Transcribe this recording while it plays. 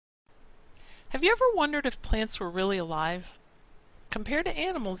Have you ever wondered if plants were really alive? Compared to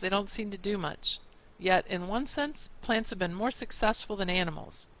animals, they don't seem to do much. Yet, in one sense, plants have been more successful than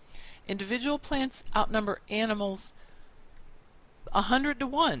animals. Individual plants outnumber animals 100 to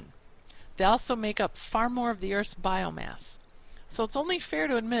 1. They also make up far more of the Earth's biomass. So it's only fair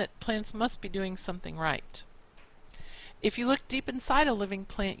to admit plants must be doing something right. If you look deep inside a living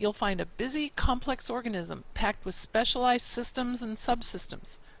plant, you'll find a busy, complex organism packed with specialized systems and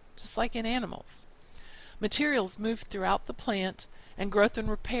subsystems, just like in animals. Materials move throughout the plant, and growth and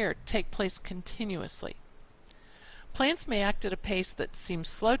repair take place continuously. Plants may act at a pace that seems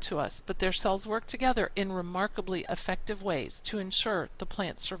slow to us, but their cells work together in remarkably effective ways to ensure the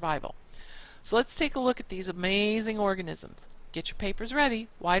plant's survival. So let's take a look at these amazing organisms. Get your papers ready.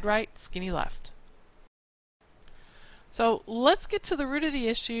 Wide right, skinny left. So let's get to the root of the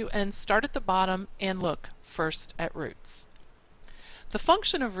issue and start at the bottom and look first at roots. The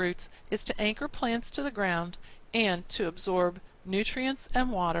function of roots is to anchor plants to the ground and to absorb nutrients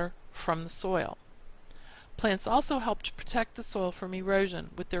and water from the soil. Plants also help to protect the soil from erosion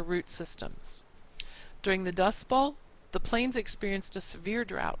with their root systems. During the Dust Bowl, the plains experienced a severe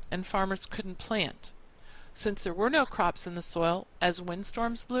drought and farmers couldn't plant. Since there were no crops in the soil, as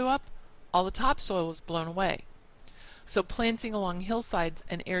windstorms blew up, all the topsoil was blown away. So planting along hillsides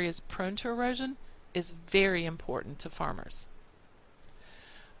and areas prone to erosion is very important to farmers.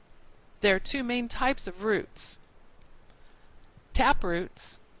 There are two main types of roots. Tap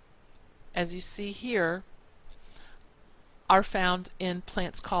roots, as you see here, are found in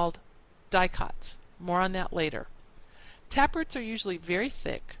plants called dicots. More on that later. Taproots are usually very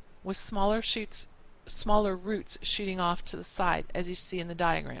thick, with smaller roots shooting off to the side, as you see in the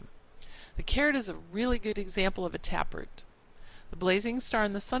diagram. The carrot is a really good example of a taproot. The blazing star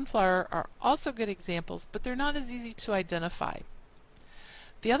and the sunflower are also good examples, but they're not as easy to identify.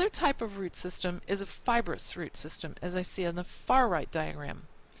 The other type of root system is a fibrous root system, as I see on the far right diagram.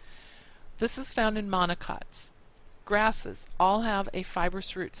 This is found in monocots. Grasses all have a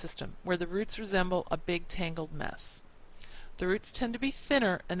fibrous root system, where the roots resemble a big tangled mess. The roots tend to be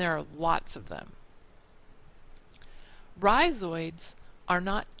thinner, and there are lots of them. Rhizoids are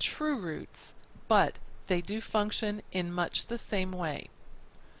not true roots, but they do function in much the same way.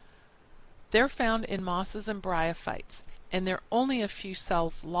 They're found in mosses and bryophytes, and they're only a few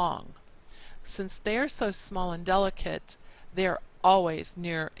cells long. Since they are so small and delicate, they are always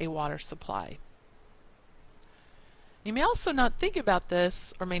near a water supply. You may also not think about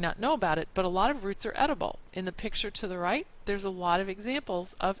this, or may not know about it, but a lot of roots are edible. In the picture to the right, there's a lot of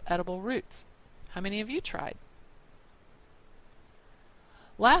examples of edible roots. How many of you tried?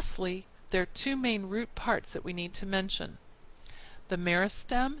 Lastly, there are two main root parts that we need to mention. The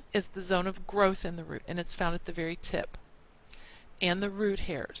meristem is the zone of growth in the root, and it's found at the very tip. And the root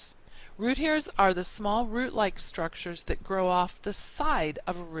hairs. Root hairs are the small root-like structures that grow off the side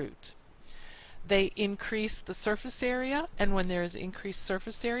of a root. They increase the surface area, and when there is increased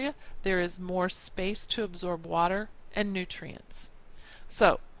surface area, there is more space to absorb water and nutrients.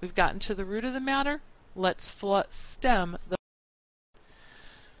 So, we've gotten to the root of the matter. Let's stem the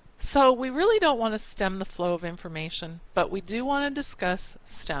So we really don't want to stem the flow of information, but we do want to discuss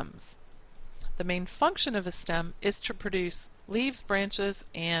stems. The main function of a stem is to produce leaves, branches,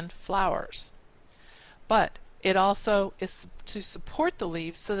 and flowers. But it also is to support the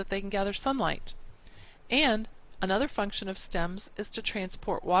leaves so that they can gather sunlight. And another function of stems is to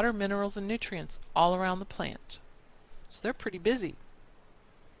transport water, minerals, and nutrients all around the plant. So they're pretty busy.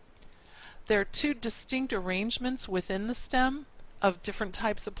 There are two distinct arrangements within the stem of different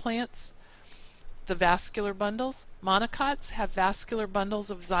types of plants. The vascular bundles. Monocots have vascular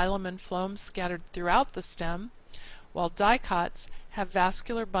bundles of xylem and phloem scattered throughout the stem, while dicots have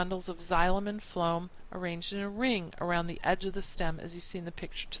vascular bundles of xylem and phloem arranged in a ring around the edge of the stem, as you see in the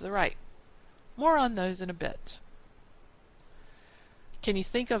picture to the right. More on those in a bit. Can you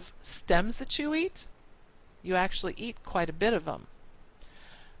think of stems that you eat? You actually eat quite a bit of them.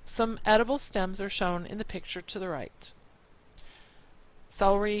 Some edible stems are shown in the picture to the right.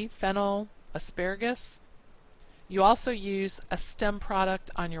 Celery, fennel, asparagus. You also use a stem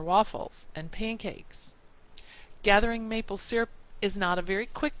product on your waffles and pancakes. Gathering maple syrup is not a very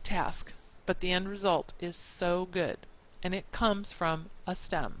quick task, but the end result is so good, and it comes from a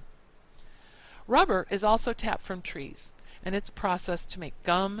stem. Rubber is also tapped from trees, and it's processed to make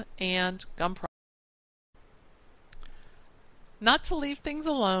gum and gum products. Not to leave things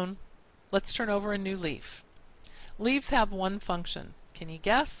alone, let's turn over a new leaf. Leaves have one function. Can you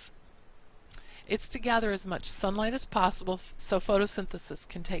guess? It's to gather as much sunlight as possible so photosynthesis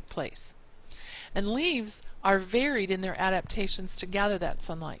can take place. And leaves are varied in their adaptations to gather that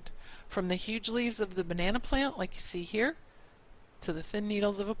sunlight. from the huge leaves of the banana plant, like you see here, to the thin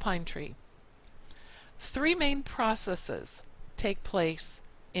needles of a pine tree. Three main processes take place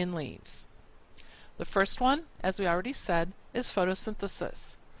in leaves. The first one, as we already said, is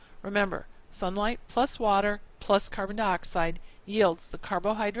photosynthesis. Remember, sunlight plus water plus carbon dioxide yields the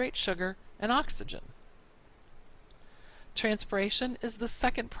carbohydrate, sugar, and oxygen. Transpiration is the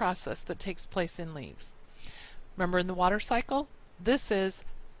second process that takes place in leaves. Remember in the water cycle? This is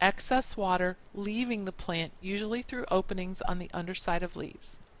excess water leaving the plant, usually through openings on the underside of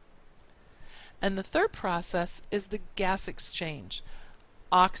leaves. And the third process is the gas exchange.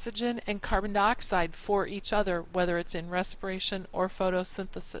 Oxygen and carbon dioxide for each other, whether it's in respiration or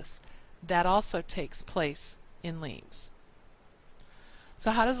photosynthesis. That also takes place in leaves. So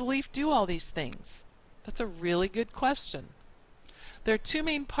how does a leaf do all these things? That's a really good question. There are two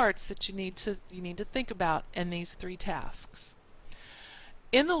main parts that you need to think about in these three tasks.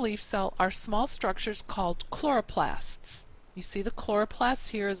 In the leaf cell are small structures called chloroplasts. You see the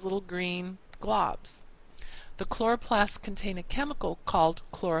chloroplasts here as little green globs. The chloroplasts contain a chemical called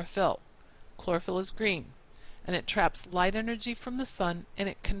chlorophyll. Chlorophyll is green, and it traps light energy from the sun and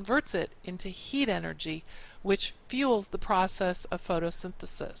it converts it into heat energy, which fuels the process of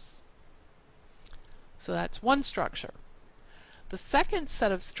photosynthesis. So that's one structure. The second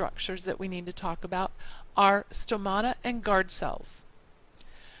set of structures that we need to talk about are stomata and guard cells.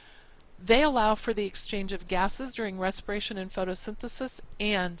 They allow for the exchange of gases during respiration and photosynthesis,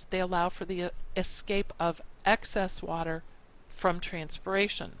 and they allow for the escape of excess water from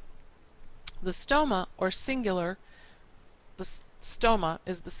transpiration. The stoma, or singular, the stoma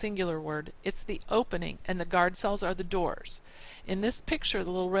is the singular word, it's the opening, and the guard cells are the doors. In this picture,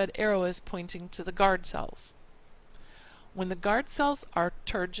 the little red arrow is pointing to the guard cells. When the guard cells are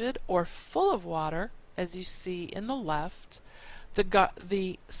turgid or full of water, as you see in the left,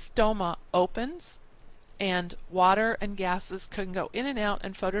 the stoma opens and water and gases can go in and out,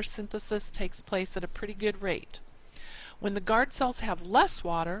 and photosynthesis takes place at a pretty good rate. When the guard cells have less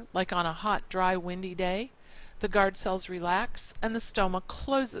water, like on a hot, dry, windy day, the guard cells relax and the stoma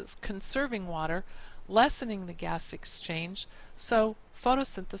closes, conserving water, lessening the gas exchange, so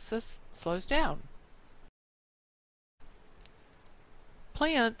photosynthesis slows down.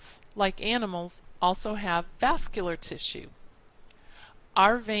 Plants, like animals, also have vascular tissue.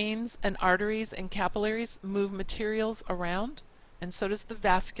 Our veins and arteries and capillaries move materials around, and so does the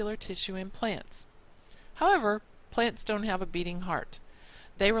vascular tissue in plants. However, plants don't have a beating heart.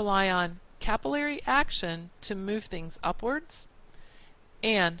 They rely on capillary action to move things upwards,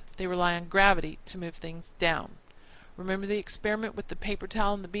 and they rely on gravity to move things down. Remember the experiment with the paper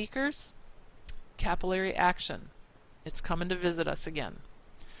towel and the beakers? Capillary action. It's coming to visit us again.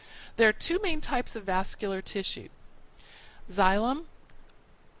 There are two main types of vascular tissue. Xylem,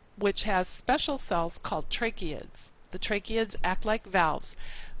 which has special cells called tracheids. The tracheids act like valves.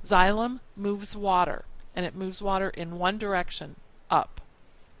 Xylem moves water, and it moves water in one direction, up.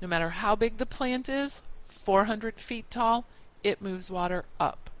 No matter how big the plant is, 400 feet tall, it moves water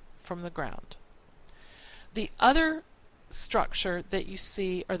up from the ground. The other structure that you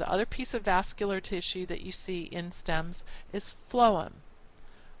see, or the other piece of vascular tissue that you see in stems, is phloem.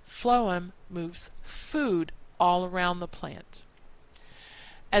 Phloem moves food all around the plant.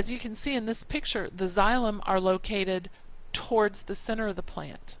 As you can see in this picture, the xylem are located towards the center of the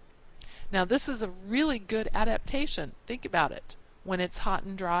plant. Now this is a really good adaptation. Think about it. When it's hot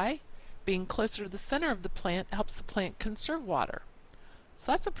and dry, being closer to the center of the plant helps the plant conserve water.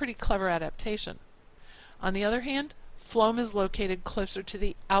 So that's a pretty clever adaptation. On the other hand, phloem is located closer to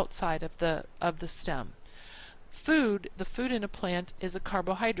the outside of the stem. The food in a plant is a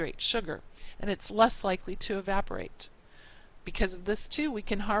carbohydrate, sugar, and it's less likely to evaporate. Because of this too, we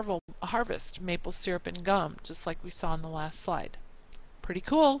can harvest maple syrup and gum, just like we saw in the last slide. Pretty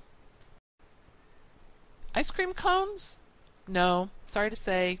cool. Ice cream cones? No, sorry to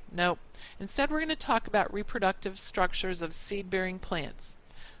say, nope. Instead, we're going to talk about reproductive structures of seed-bearing plants,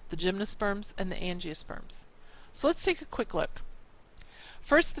 the gymnosperms and the angiosperms. So let's take a quick look.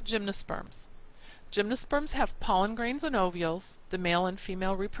 First, the gymnosperms. Gymnosperms have pollen grains and ovules, the male and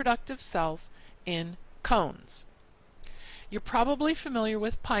female reproductive cells, in cones. You're probably familiar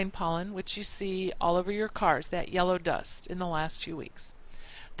with pine pollen, which you see all over your cars, that yellow dust in the last few weeks.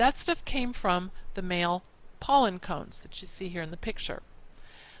 That stuff came from the male pollen cones that you see here in the picture.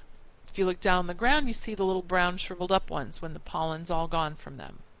 If you look down on the ground, you see the little brown shriveled up ones when the pollen's all gone from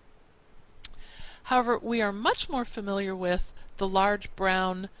them. However, we are much more familiar with the large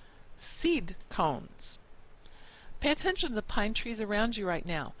brown seed cones. Pay attention to the pine trees around you right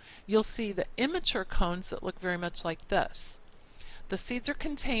now. You'll see the immature cones that look very much like this. The seeds are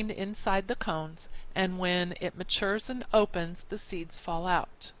contained inside the cones, and when it matures and opens, the seeds fall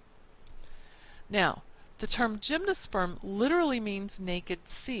out. Now, the term gymnosperm literally means naked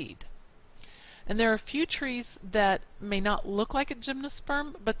seed. And there are a few trees that may not look like a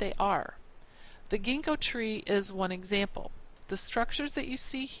gymnosperm, but they are. The ginkgo tree is one example. The structures that you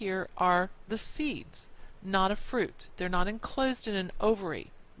see here are the seeds, not a fruit. They're not enclosed in an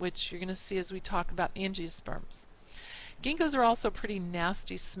ovary, which you're going to see as we talk about angiosperms. Ginkgos are also pretty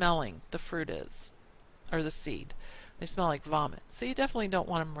nasty smelling, the fruit is, or the seed. They smell like vomit, so you definitely don't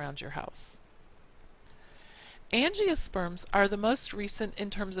want them around your house. Angiosperms are the most recent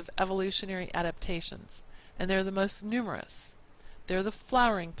in terms of evolutionary adaptations, and they're the most numerous. They're the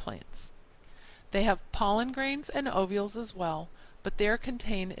flowering plants. They have pollen grains and ovules as well, but they are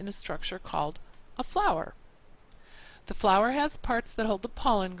contained in a structure called a flower. The flower has parts that hold the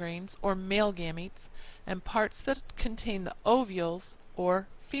pollen grains, or male gametes, and parts that contain the ovules, or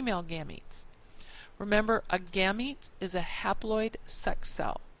female gametes. Remember, a gamete is a haploid sex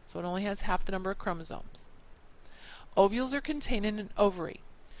cell, so it only has half the number of chromosomes. Ovules are contained in an ovary.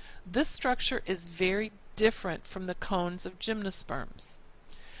 This structure is very different from the cones of gymnosperms.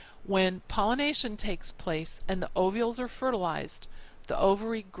 When pollination takes place and the ovules are fertilized, the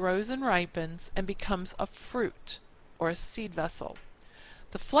ovary grows and ripens and becomes a fruit, or a seed vessel.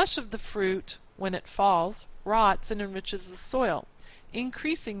 The flesh of the fruit, when it falls, rots and enriches the soil,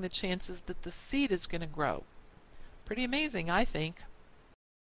 increasing the chances that the seed is going to grow. Pretty amazing, I think.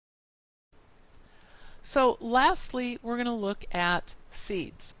 So lastly, we're going to look at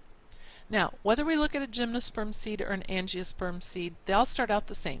seeds. Now, whether we look at a gymnosperm seed or an angiosperm seed, they all start out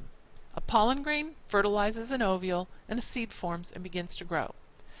the same. A pollen grain fertilizes an ovule and a seed forms and begins to grow.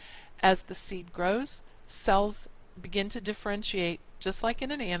 As the seed grows, cells begin to differentiate just like in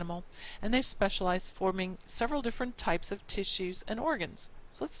an animal, and they specialize, forming several different types of tissues and organs.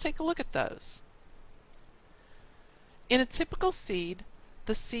 So let's take a look at those. In a typical seed,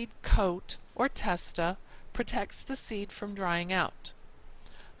 the seed coat, or testa, protects the seed from drying out.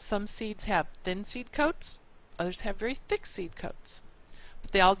 Some seeds have thin seed coats, others have very thick seed coats.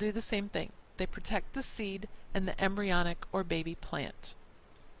 But they all do the same thing. They protect the seed and the embryonic or baby plant.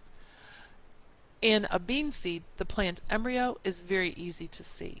 In a bean seed, the plant embryo is very easy to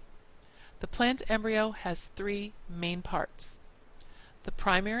see. The plant embryo has three main parts. The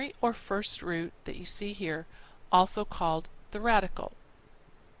primary or first root that you see here, also called the radicle.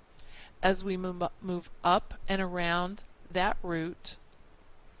 As we move up and around that root,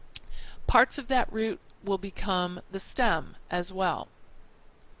 parts of that root will become the stem as well.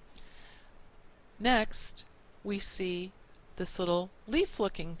 Next, we see this little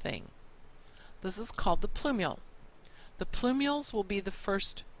leaf-looking thing. This is called the plumule. The plumules will be the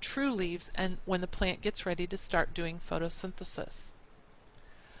first true leaves and when the plant gets ready to start doing photosynthesis.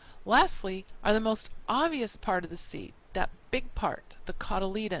 Lastly are the most obvious part of the seed, that big part, the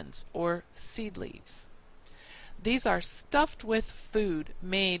cotyledons or seed leaves. These are stuffed with food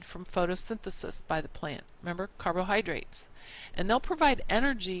made from photosynthesis by the plant. Remember, carbohydrates. And they'll provide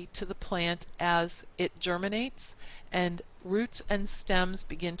energy to the plant as it germinates and roots and stems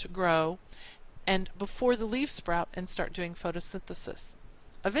begin to grow, and before the leaves sprout and start doing photosynthesis.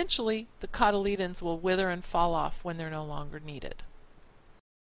 Eventually, the cotyledons will wither and fall off when they're no longer needed.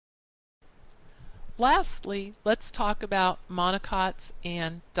 Lastly, let's talk about monocots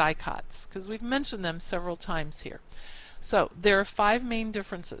and dicots, because we've mentioned them several times here. So there are 5 main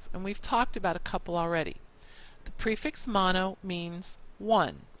differences, and we've talked about a couple already. The prefix mono means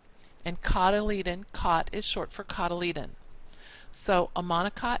one, and cotyledon, cot is short for cotyledon. So a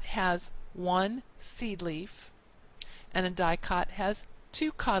monocot has one seed leaf, and a dicot has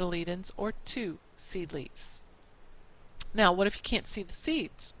 2 cotyledons or 2 seed leaves. Now, what if you can't see the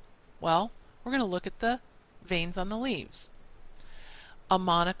seeds? Well, we're going to look at the veins on the leaves. A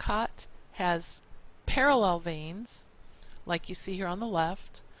monocot has parallel veins, like you see here on the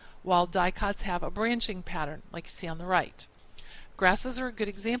left, while dicots have a branching pattern, like you see on the right. Grasses are a good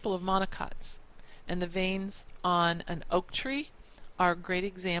example of monocots, and the veins on an oak tree are a great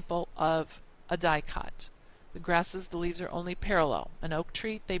example of a dicot. The grasses, the leaves are only parallel. An oak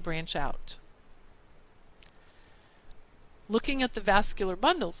tree, they branch out. Looking at the vascular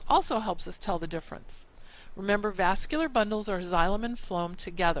bundles also helps us tell the difference. Remember, vascular bundles are xylem and phloem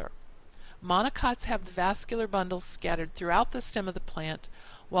together. Monocots have the vascular bundles scattered throughout the stem of the plant,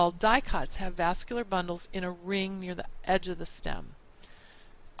 while dicots have vascular bundles in a ring near the edge of the stem.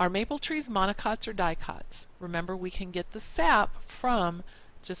 Are maple trees monocots or dicots? Remember, we can get the sap from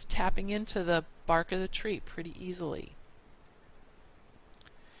just tapping into the bark of the tree pretty easily.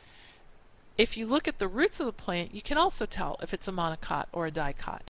 If you look at the roots of the plant, you can also tell if it's a monocot or a dicot.